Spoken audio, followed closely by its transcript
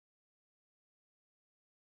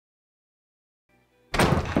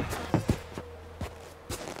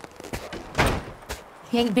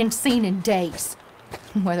He ain't been seen in days.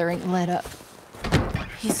 Weather ain't let up.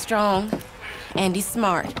 He's strong, and he's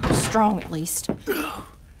smart. Strong, at least. This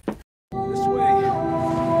way.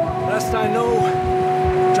 Last I know,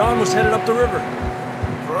 John was headed up the river.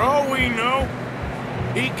 For all we know,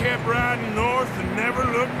 he kept riding north and never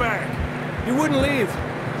looked back. He wouldn't leave.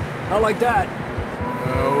 Not like that.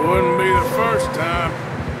 Wouldn't be the first time.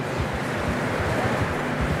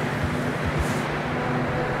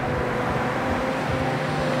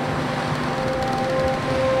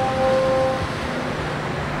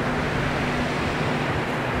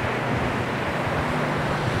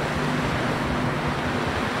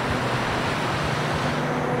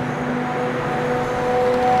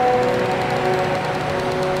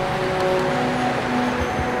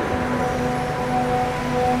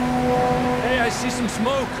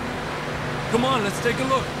 Smoke. Come on, let's take a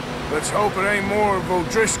look. Let's hope it ain't more of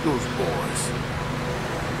O'Driscoll's boys.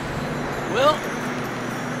 Well,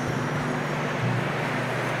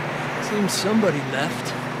 seems somebody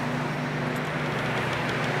left.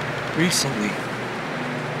 Recently.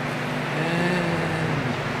 And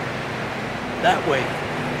that way.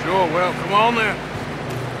 Sure, well, come on then.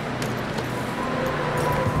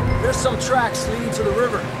 There's some tracks leading to the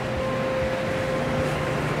river.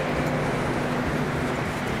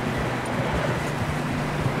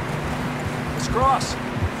 Cross.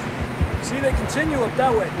 See, they continue up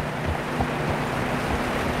that way.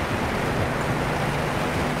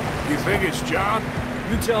 You think it's John?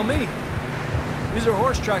 You tell me. These are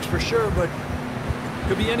horse tracks for sure, but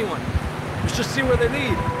could be anyone. Let's just see where they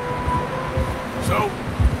lead. So,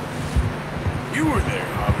 you were there,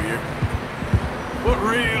 Javier. What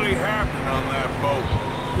really happened on that boat?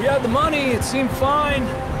 We had the money, it seemed fine.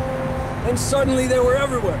 Then suddenly they were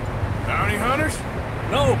everywhere. Bounty hunters?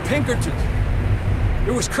 No, Pinkertons. It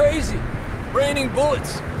was crazy. Raining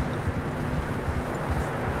bullets.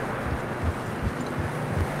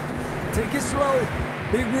 Take it slow.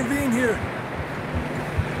 Big ravine here.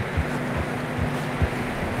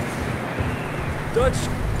 Dutch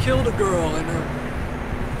killed a girl in a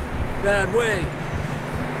bad way.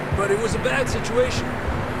 But it was a bad situation.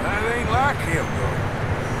 That ain't like him, though.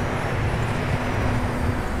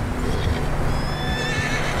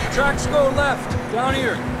 Tracks go left, down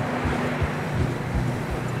here.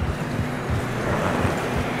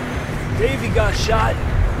 Davey got shot.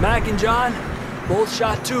 Mac and John, both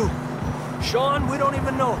shot too. Sean, we don't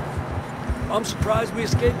even know. I'm surprised we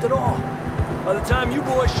escaped at all. By the time you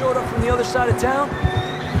boys showed up from the other side of town,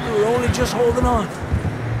 we were only just holding on.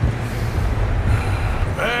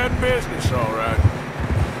 Bad business, all right.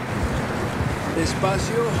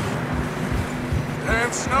 Despacio.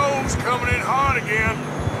 Damn snow's coming in hard again.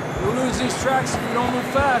 We'll lose these tracks if we don't move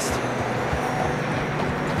fast.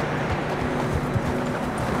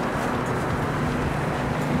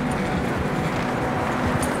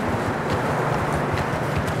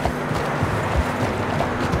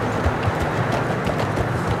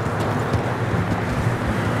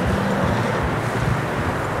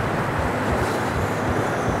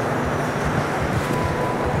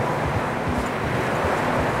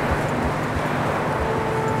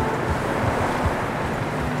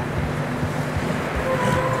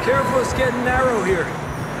 Careful, it's getting narrow here.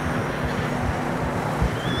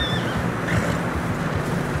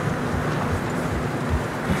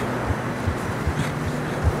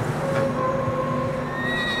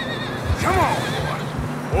 Come on, boy.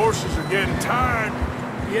 Horses are getting tired.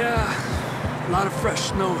 Yeah, a lot of fresh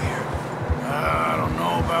snow here. I don't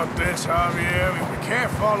know about this, Javier. I mean, we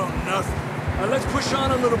can't follow nothing. Let's push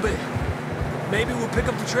on a little bit. Maybe we'll pick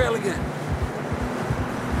up the trail again.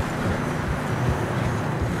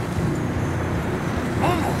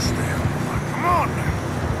 Almost there, boy. Come on now.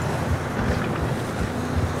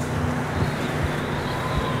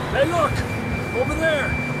 Hey, look! Over there!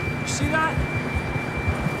 You see that?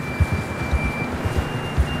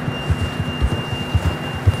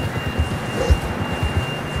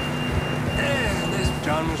 And this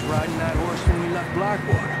John was riding that horse when we left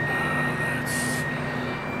Blackwater.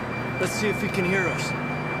 Let's see if he can hear us.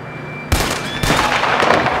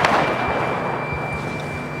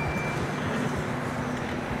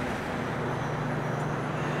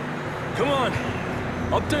 Come on!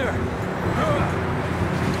 Up there!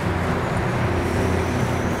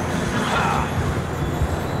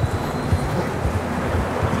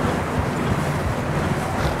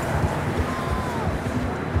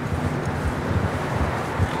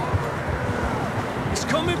 He's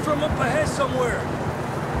coming from up ahead somewhere.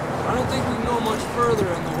 I don't think we can go much further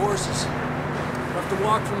on the horses. We'll have to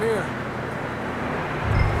walk from here.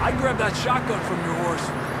 I grabbed that shotgun from your horse.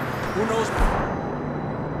 Who knows?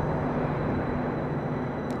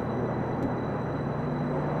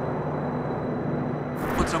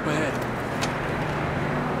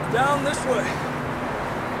 Down this way.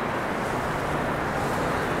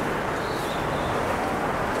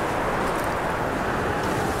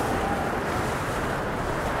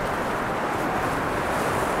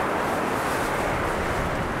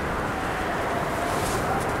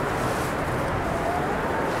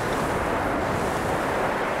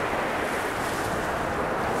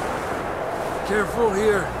 Careful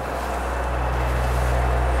here.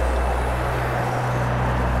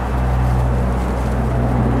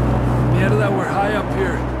 Out of that, we're high up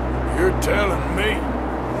here. You're telling me?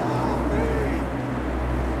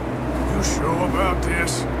 You sure about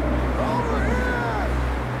this? Over here!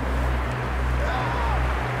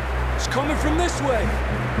 It's coming from this way.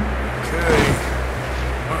 Okay.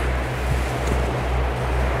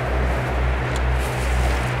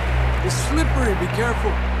 It's slippery, be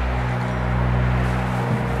careful.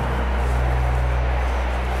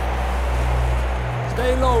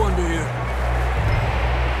 Stay low under here.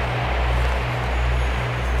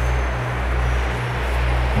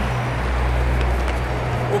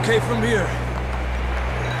 Okay from here.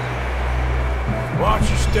 Watch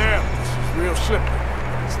your step. This is real slippery.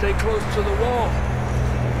 Stay close to the wall.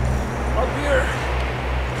 Up here.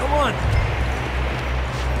 Come on.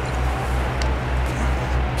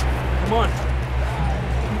 Come on.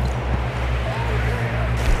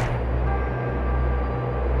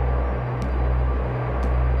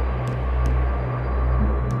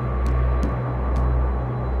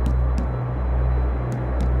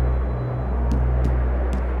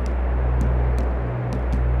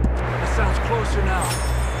 Closer now.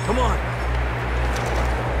 Come on.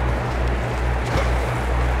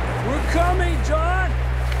 We're coming, John!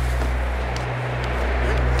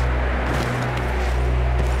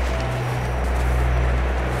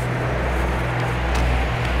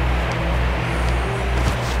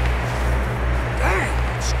 Dang,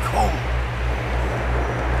 it's cold.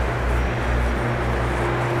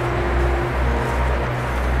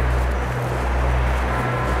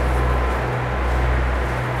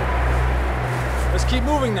 Let's keep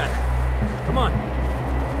moving then. Come on.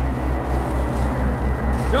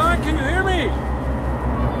 John, can you hear me?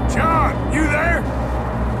 John, you there?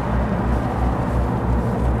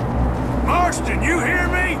 Marston, you hear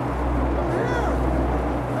me? I'm here!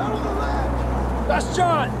 Out of the ledge! That's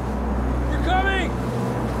John! We're coming!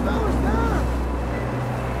 Fellas down!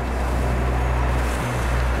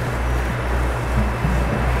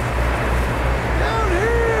 Down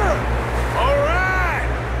here! All right!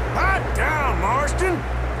 Hot down, Marston!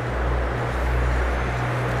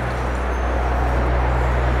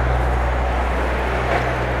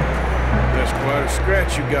 That's quite a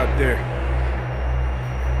scratch you got there.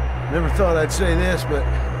 Never thought I'd say this, but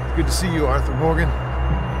good to see you, Arthur Morgan.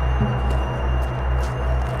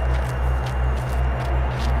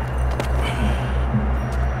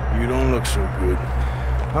 You don't look so good.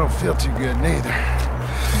 I don't feel too good, neither.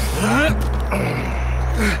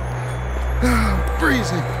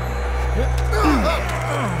 Freezing.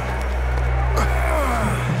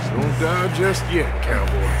 Don't die just yet,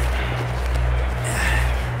 cowboy.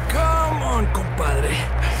 Come on, compadre.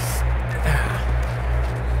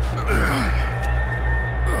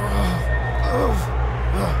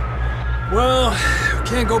 Well, we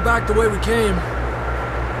can't go back the way we came.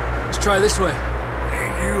 Let's try this way.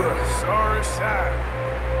 Ain't you a sorry sight?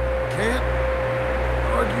 Can't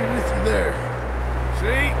argue with you there.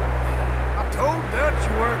 See? I told Dutch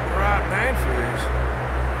you weren't the right man for this.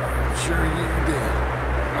 I'm sure you did.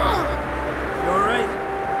 You alright?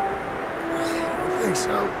 I think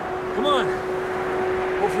so. Come on.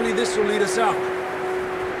 Hopefully this will lead us out.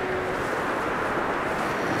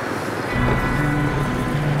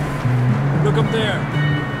 Look up there.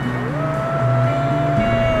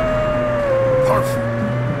 Perfect.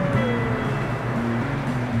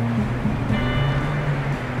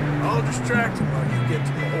 I'll distract him while you get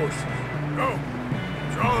to the horses. Go.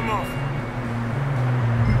 Draw them off.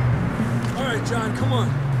 All right, John, come on.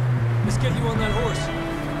 Let's get you on that horse.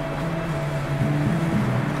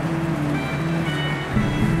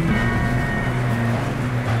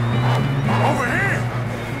 Over here!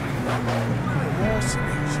 Yes,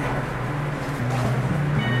 easy.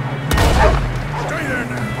 Stay there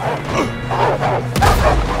now.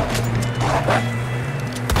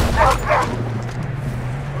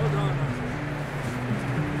 Well done.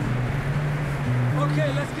 Okay,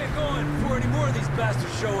 let's get going before any more of these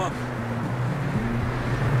bastards show up.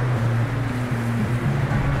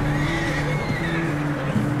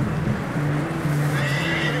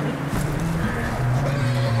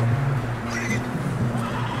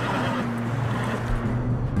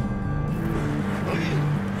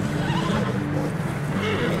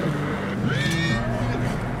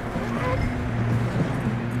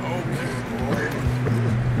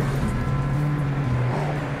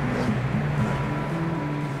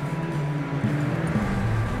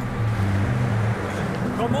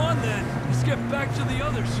 back to the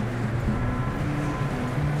others.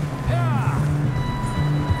 Yeah!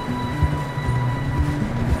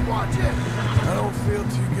 Watch it! I don't feel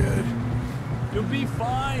too good. You'll be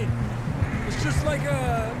fine. It's just like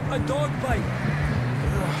a dog bite.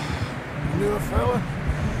 You knew a fella?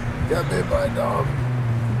 Got bit by a dog.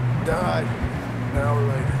 Died. An hour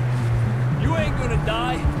later. You ain't gonna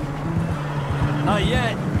die. Not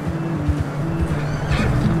yet.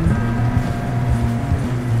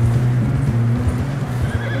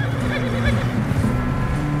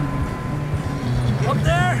 Up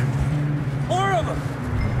there! More of them!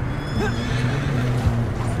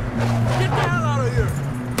 Get the hell out of here!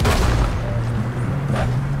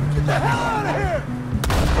 Get the hell out of here!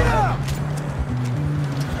 Get out!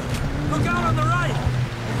 Look out on the right!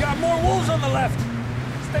 We got more wolves on the left!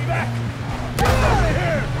 Stay back! Get out of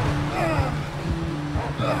here!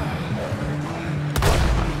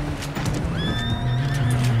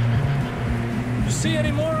 You see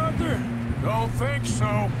any more, Arthur? Don't think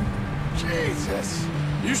so. Jesus!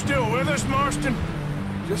 You still with us, Marston?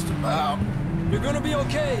 Just about. You're gonna be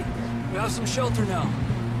okay. We have some shelter now.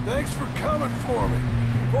 Thanks for coming for me.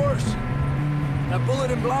 Of course. That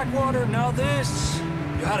bullet in Blackwater, now this.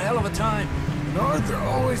 You had a hell of a time. And Arthur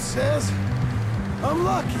always says, I'm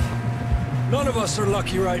lucky. None of us are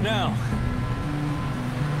lucky right now.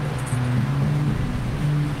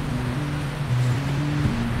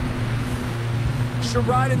 Should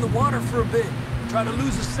ride in the water for a bit. Try to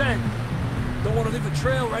lose a scent. Don't want to leave a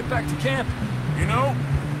trail right back to camp. You know,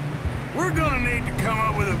 we're gonna need to come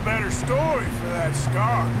up with a better story for that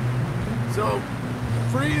scar. So,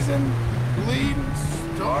 freezing, bleeding,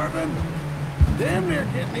 starving, damn near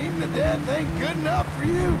getting eaten to death ain't good enough for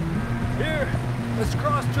you. Here, let's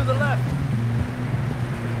cross to the left.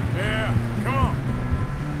 Yeah, come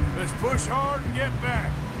on. Let's push hard and get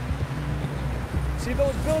back. See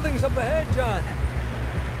those buildings up ahead, John?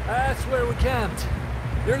 That's where we camped.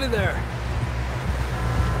 Nearly there.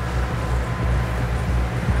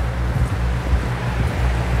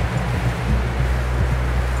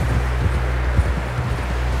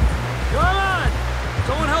 Come on!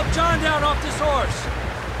 Someone help John down off this horse.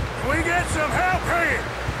 Can we get some help here?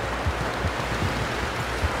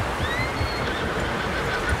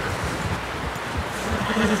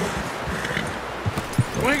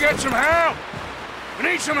 Can we get some help? We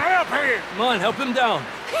need some help here. Come on, help him down.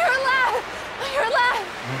 You're alive! You're alive!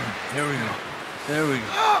 There we go. There we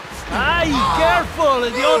go. Ay, careful,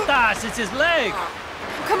 idiotas! It's his leg.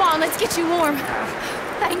 Come on, let's get you warm.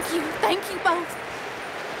 Thank you both.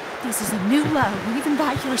 This is a new low, even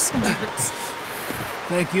by your standards.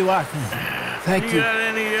 Thank you, Arthur. Thank You you. got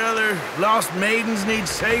any other lost maidens need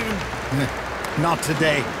saving? Not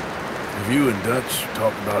today. Have you and Dutch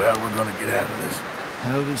talked about how we're gonna get out of this?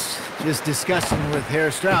 I was just discussing with Herr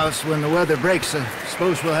Strauss when the weather breaks. I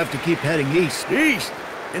suppose we'll have to keep heading east. East?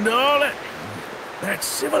 Into all that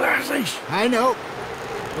civilization? I know.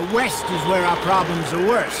 The west is where our problems are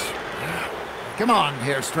worse. Come on,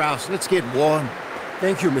 Herr Strauss. Let's get warm.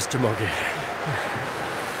 Thank you, Mr. Morgan.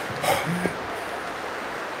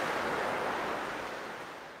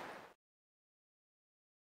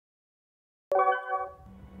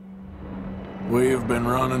 We've been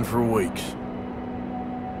running for weeks.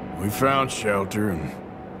 We found shelter and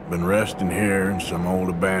been resting here in some old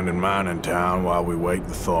abandoned mining town while we wait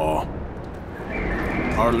the thaw.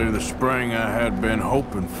 Hardly the spring I had been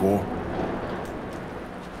hoping for.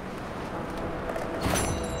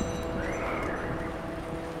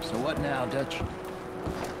 So what now, Dutch?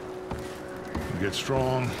 We get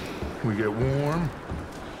strong, we get warm,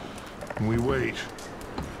 and we wait.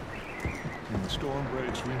 When the storm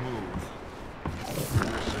breaks, we move. We're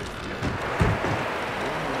safe again.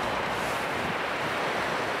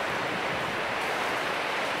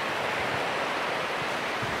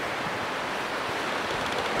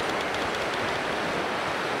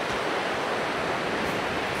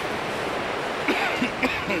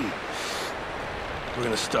 We're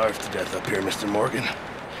gonna starve to death up here, Mr. Morgan.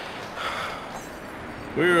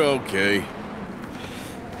 We're okay.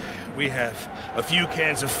 We have a few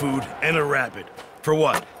cans of food and a rabbit. For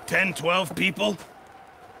what, 10, 12 people?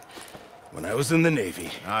 When I was in the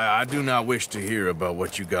Navy... I do not wish to hear about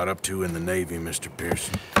what you got up to in the Navy, Mr.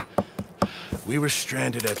 Pearson. We were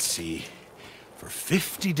stranded at sea for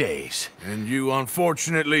 50 days. And you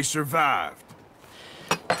unfortunately survived.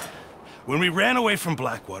 When we ran away from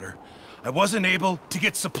Blackwater, I wasn't able to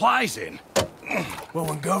get supplies in. Well,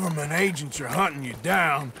 when government agents are hunting you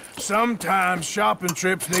down, sometimes shopping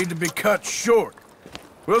trips need to be cut short.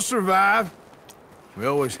 We'll survive. We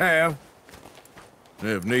always have. And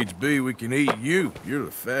if needs be, we can eat you. You're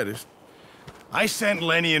the fattest. I sent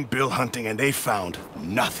Lenny and Bill hunting and they found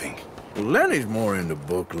nothing. Well, Lenny's more into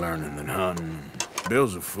book learning than hunting.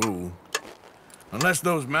 Bill's a fool. Unless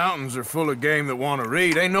those mountains are full of game that want to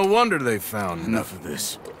read, ain't no wonder they found Enough of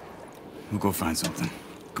this. We'll go find something.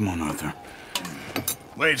 Come on, Arthur.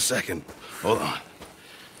 Wait a second. Hold on.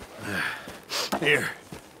 Here.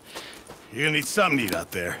 You're gonna need something to eat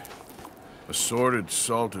out there. Assorted,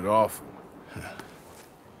 salted offal.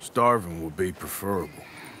 Starving would be preferable.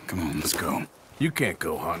 Come on, let's go. You can't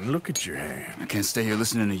go hunting. Look at your hand. I can't stay here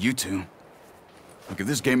listening to you two. Look, if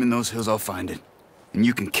there's game in those hills, I'll find it. And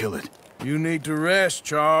you can kill it. You need to rest,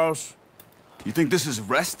 Charles. You think this is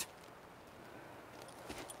rest?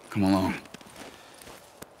 Come along.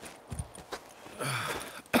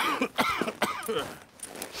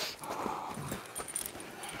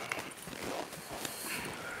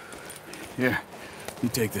 Here, you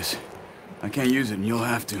take this. I can't use it, and you'll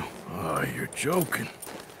have to. Oh, you're joking.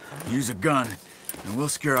 Use a gun, and we'll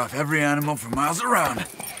scare off every animal for miles around.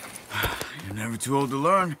 You're never too old to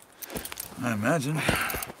learn, I imagine.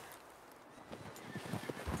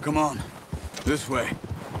 Come on, this way.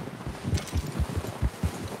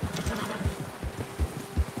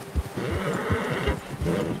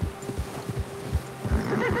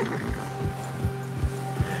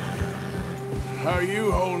 How are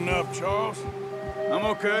you holding up, Charles? I'm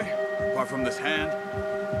okay, apart from this hand.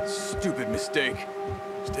 Stupid mistake.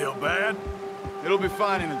 Still bad? It'll be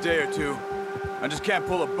fine in a day or two. I just can't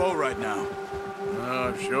pull a bow right now.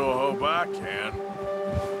 I sure hope I can.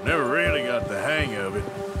 Never really got the hang of it.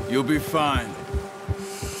 You'll be fine.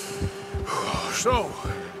 So,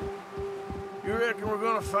 you reckon we're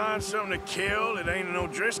gonna find something to kill that ain't no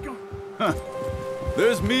Driscoll? Huh.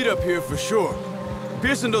 There's meat up here for sure.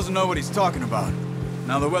 Pearson doesn't know what he's talking about.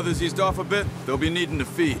 Now the weather's eased off a bit, they'll be needing to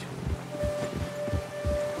feed.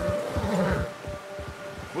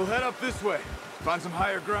 We'll head up this way, find some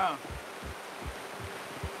higher ground.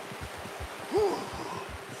 Whew.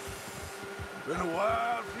 Been a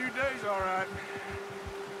wild few days, all right.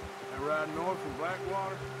 I ride north from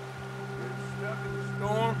Blackwater, getting stuck in the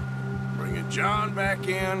storm, bringing John back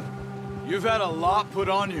in. You've had a lot put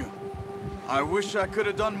on you. I wish I could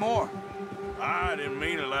have done more. I didn't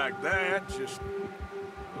mean it like that, just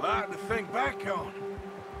a lot to think back on.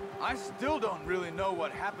 I still don't really know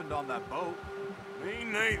what happened on that boat. Me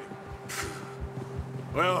neither.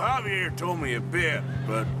 Well, Javier told me a bit,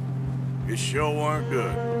 but it sure weren't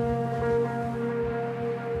good.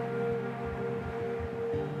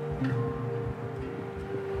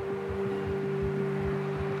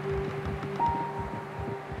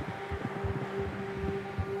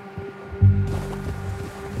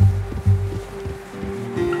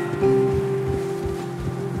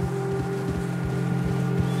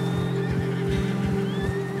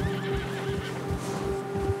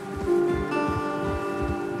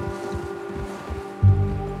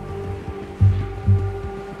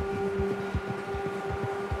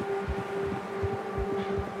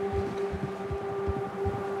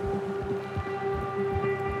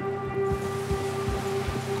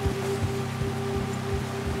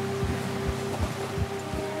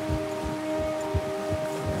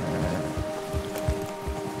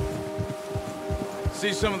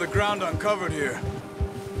 See some of the ground uncovered here.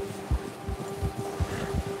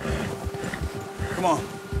 Come on,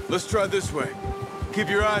 let's try this way. Keep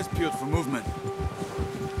your eyes peeled for movement.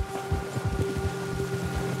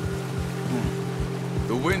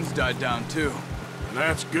 The wind's died down too. And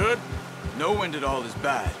that's good? No wind at all is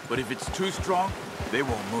bad, but if it's too strong, they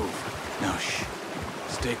won't move. Now shh,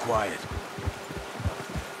 stay quiet.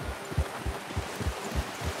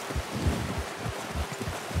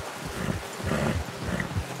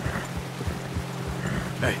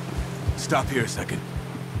 Hey, stop here a second.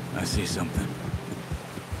 I see something.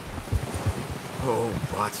 Oh,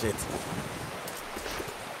 watch it.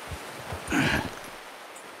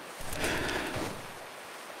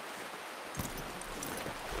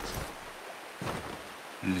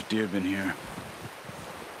 There's deer been here.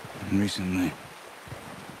 Recently.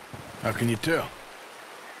 How can you tell?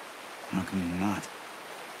 How can you not?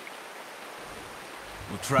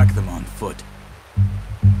 We'll track them on foot.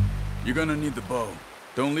 You're gonna need the bow.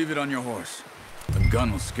 Don't leave it on your horse. The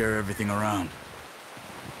gun will scare everything around.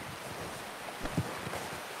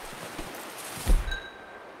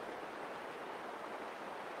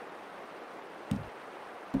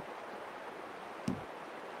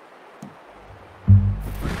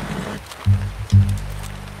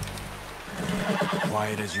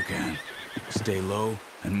 Quiet as you can. Stay low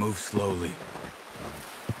and move slowly.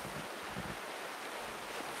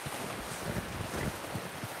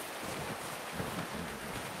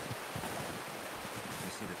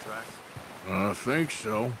 think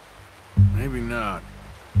so. Maybe not.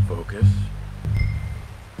 Focus.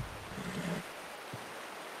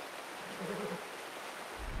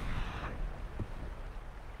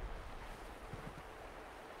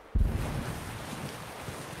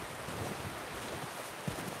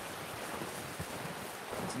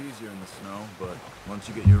 It's easier in the snow, but once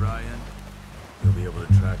you get your eye in, you'll be able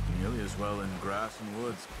to track nearly as well in grass and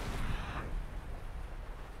woods.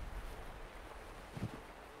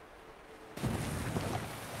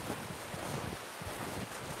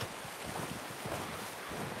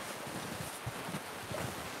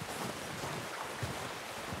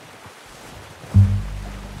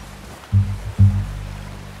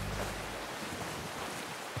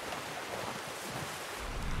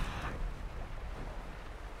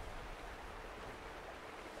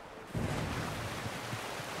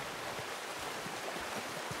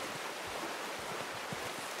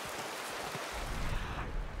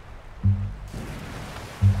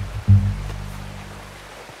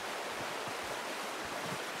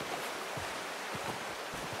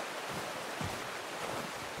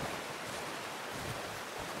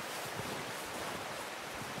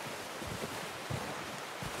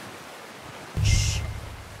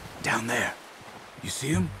 Down there. You see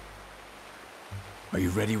him? Are you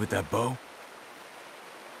ready with that bow?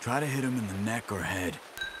 Try to hit him in the neck or head.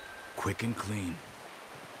 Quick and clean.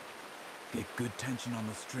 Get good tension on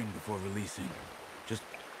the string before releasing. Just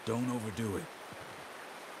don't overdo it.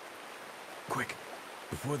 Quick,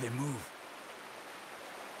 before they move.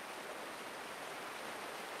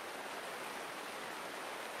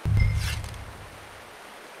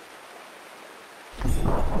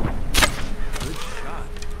 Good shot.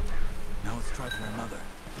 Now let's try for another.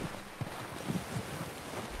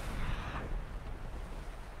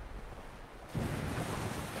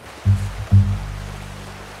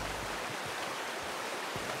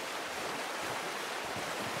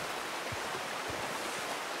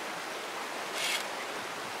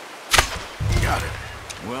 Got it.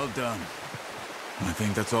 Well done. I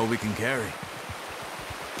think that's all we can carry.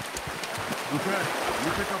 Okay,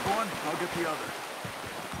 you pick up one, I'll get the other.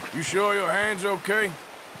 You sure your hand's okay?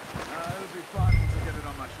 It'll be fine once I get it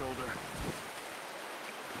on my shoulder.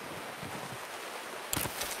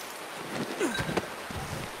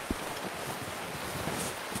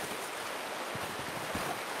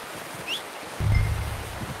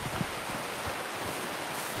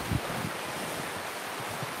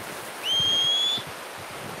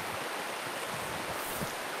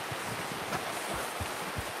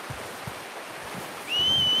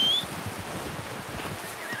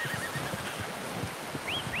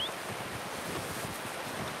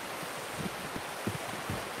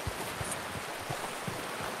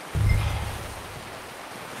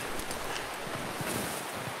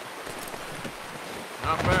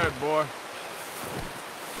 Not bad, boy.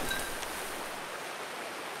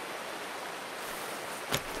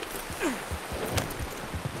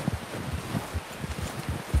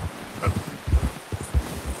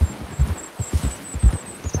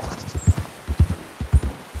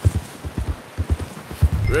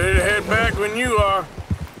 Ready to head back when you are.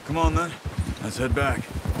 Come on then, let's head back.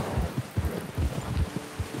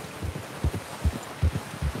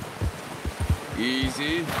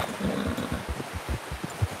 Easy.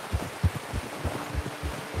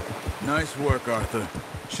 Nice work, Arthur.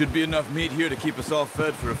 Should be enough meat here to keep us all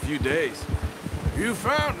fed for a few days. You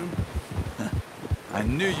found him. I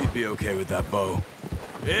knew you'd be okay with that bow.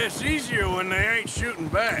 It's easier when they ain't shooting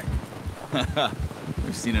back.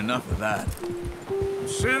 We've seen enough of that.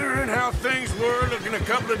 Considering how things were looking a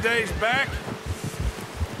couple of days back,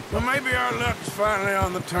 well, maybe our luck is finally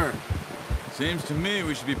on the turn. Seems to me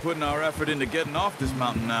we should be putting our effort into getting off this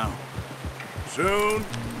mountain now. Soon.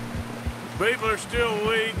 People are still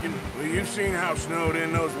weak, and well, you've seen how snowed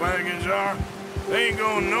in those wagons are. They ain't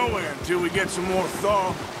going nowhere until we get some more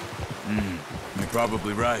thaw. You're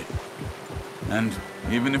probably right. And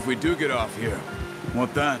even if we do get off here,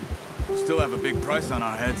 what then? We'll still have a big price on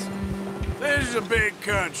our heads. This is a big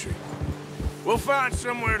country. We'll find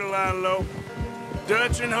somewhere to lie low.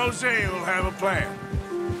 Dutch and Jose will have a plan.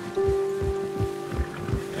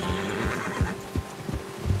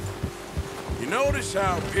 You notice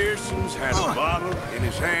how Pearson's had a bottle in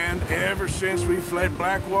his hand ever since we fled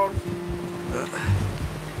Blackwater?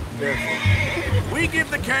 Careful. We give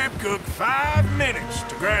the camp cook 5 minutes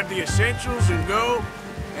to grab the essentials and go,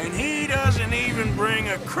 and he doesn't even bring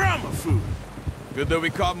a crumb of food. Good that we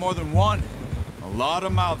caught more than one. A lot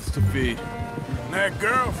of mouths to feed. And that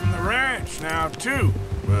girl from the ranch now, too,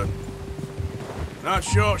 but not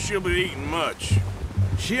sure she'll be eating much.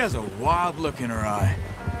 She has a wild look in her eye.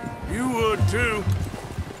 You would, too.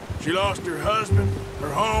 She lost her husband,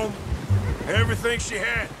 her home, everything she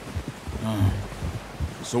had.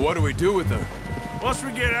 So what do we do with her? Once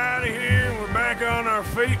we get out of here and we're back on our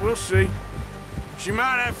feet, we'll see. She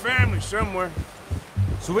might have family somewhere.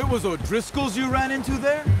 So it was O'Driscoll's you ran into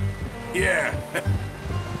there? Yeah.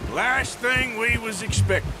 Last thing we was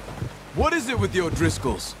expecting. What is it with the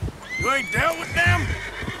O'Driscolls? You ain't dealt with them?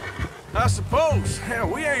 I suppose. Hell,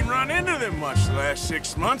 we ain't run into them much the last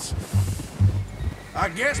 6 months. I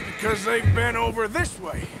guess because they've been over this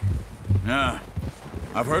way. Yeah.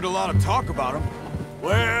 I've heard a lot of talk about them.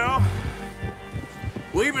 Well,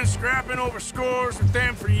 we've been scrapping over scores with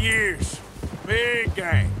them for years. Big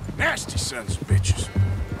gang. Nasty sons of bitches.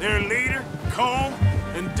 Their leader, Combe,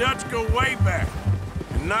 and Dutch go way back.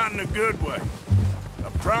 And not in a good way.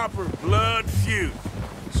 A proper blood feud.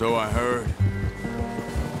 So I heard.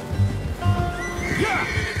 Yeah!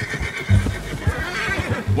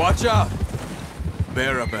 Watch out!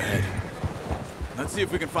 Bear up ahead. Let's see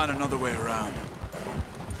if we can find another way around.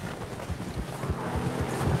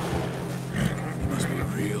 You must be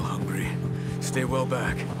real hungry. Stay well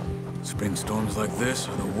back. Spring storms like this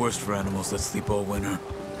are the worst for animals that sleep all winter.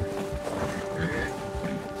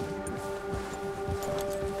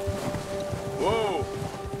 Whoa!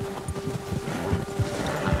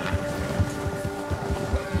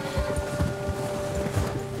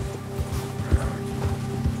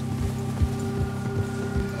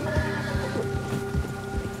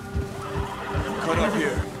 Cut up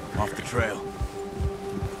here, off the trail.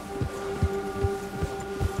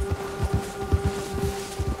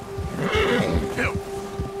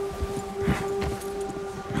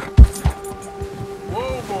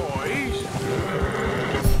 Whoa, boy, easy.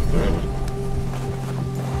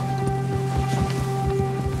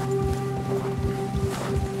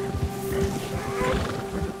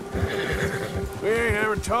 We ain't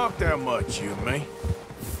ever talked that much, you and me.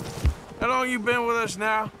 How long you been with us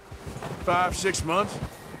now? 5, 6 months?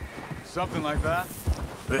 Something like that?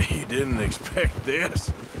 Bet you didn't expect this.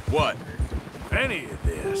 What? Any of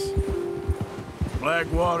this.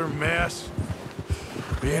 Blackwater mess.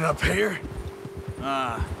 Being up here?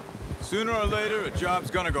 Sooner or later, a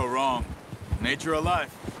job's gonna go wrong. Nature of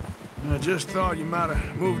life. I just thought you might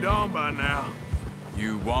have moved on by now.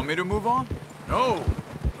 You want me to move on? No.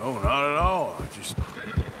 No, not at all.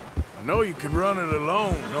 I know you could run it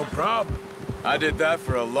alone, no problem. I did that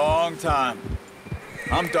for a long time.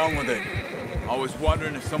 I'm done with it. Always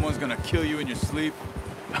wondering if someone's gonna kill you in your sleep.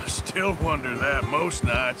 I still wonder that most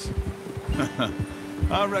nights.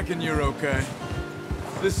 I reckon you're okay.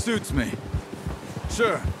 This suits me.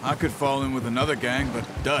 Sure, I could fall in with another gang, but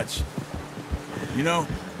Dutch... You know,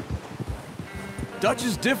 Dutch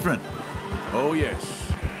is different. Oh,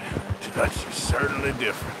 yes. Dutch is certainly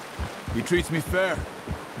different. He treats me fair.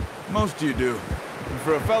 Most of you do. And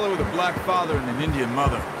for a fellow with a black father and an Indian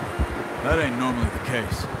mother, that ain't normally the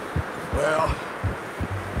case. Well,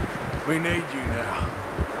 we need you now.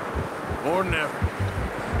 More than ever.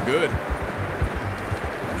 Good.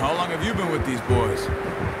 And how long have you been with these boys?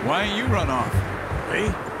 Why ain't you run off?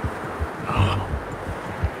 Me? Oh,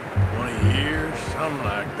 20 years, something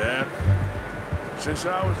like that. Since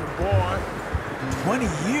I was a boy. 20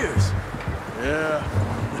 years? Yeah.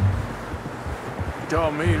 He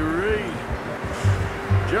taught me to read.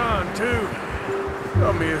 John, too.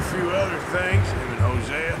 Taught me a few other things, him and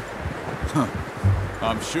Hosea. Huh.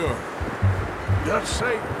 I'm sure. Dutch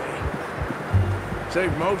saved me.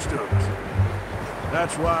 Saved most of us.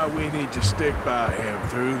 That's why we need to stick by him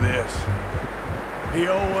through this. He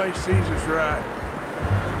always sees us right.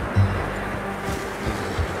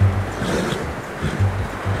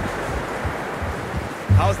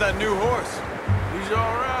 How's that new horse? He's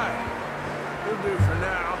all right. He'll do for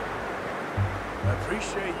now. I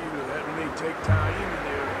appreciate you letting me take time in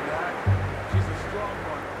there tonight. She's a strong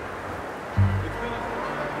one. It's been as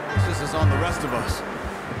anxious as on the rest of us.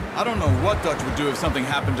 I don't know what Dutch would do if something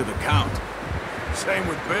happened to the Count. Same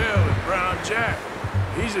with Bill and Brown Jack.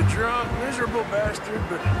 He's a drunk, miserable bastard,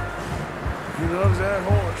 but he loves that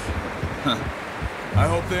horse. Huh. I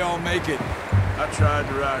hope they all make it. I tried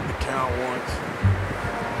to ride the Count once.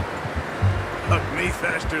 Hucked me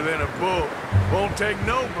faster than a bull. Won't take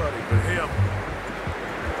nobody but him.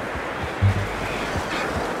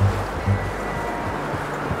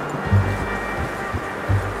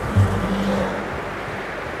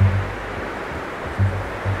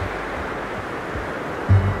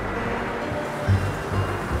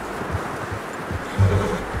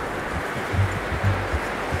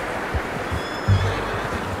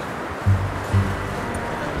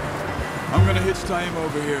 I'm gonna hitch tie him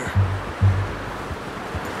over here.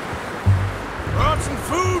 Brought some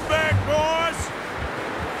food back, boys!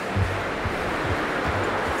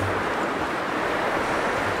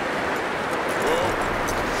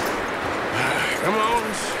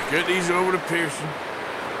 get these over to Pearson.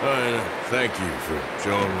 And thank you for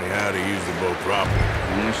showing me how to use the bow properly.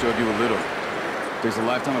 I only showed you a little. Takes a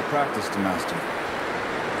lifetime of practice to master.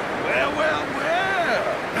 Well, well,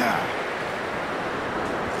 well.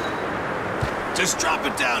 Just drop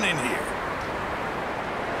it down in here.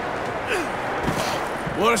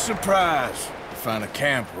 What a surprise. Find a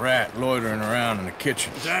camp rat loitering around in the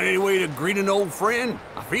kitchen. Is that any way to greet an old friend?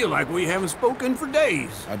 I feel like we haven't spoken for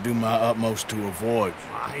days. I do my utmost to avoid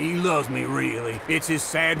you. He loves me, really. It's his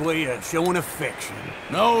sad way of showing affection.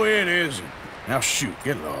 No, it isn't. Now shoot,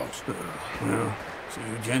 get lost. Well, see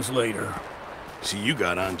you gents later. See, you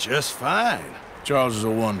got on just fine. Charles is a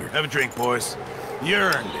wonder. Have a drink, boys. You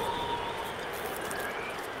earned it.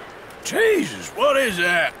 Jesus, what is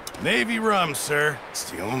that? Navy rum, sir. It's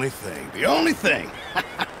the only thing. The only thing.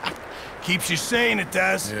 Keeps you sane, it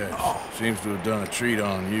does. Yeah, seems to have done a treat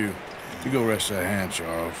on you. You go rest that hand,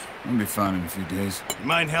 Charles. I'll be fine in a few days. You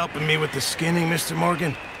mind helping me with the skinning, Mr.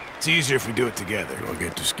 Morgan? It's easier if we do it together. Do I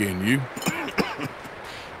get to skin you?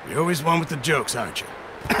 You're always one with the jokes, aren't you?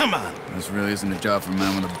 Come on. This really isn't a job for a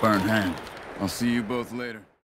man with a burnt hand. I'll see you both later.